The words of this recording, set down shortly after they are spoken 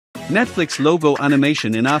Netflix logo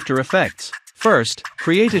animation in After Effects. First,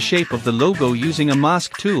 create a shape of the logo using a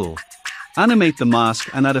mask tool. Animate the mask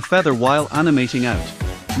and add a feather while animating out.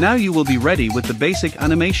 Now you will be ready with the basic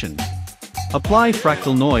animation. Apply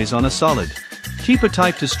fractal noise on a solid. Keep a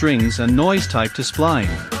type to strings and noise type to spline.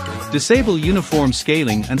 Disable uniform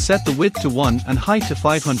scaling and set the width to 1 and height to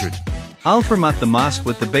 500. I'll format the mask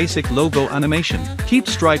with the basic logo animation. Keep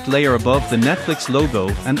striped layer above the Netflix logo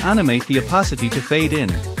and animate the opacity to fade in.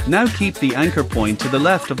 Now keep the anchor point to the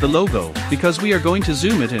left of the logo, because we are going to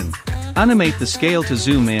zoom it in. Animate the scale to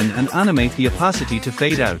zoom in and animate the opacity to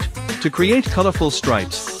fade out. To create colorful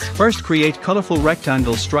stripes, first create colorful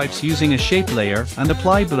rectangle stripes using a shape layer and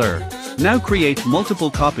apply blur. Now create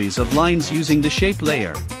multiple copies of lines using the shape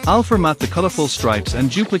layer. I'll format the colorful stripes and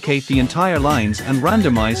duplicate the entire lines and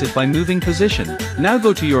randomize it by moving position. Now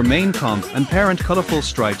go to your main comp and parent colorful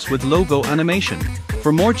stripes with logo animation.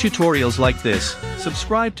 For more tutorials like this,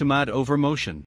 subscribe to Mad Over Motion.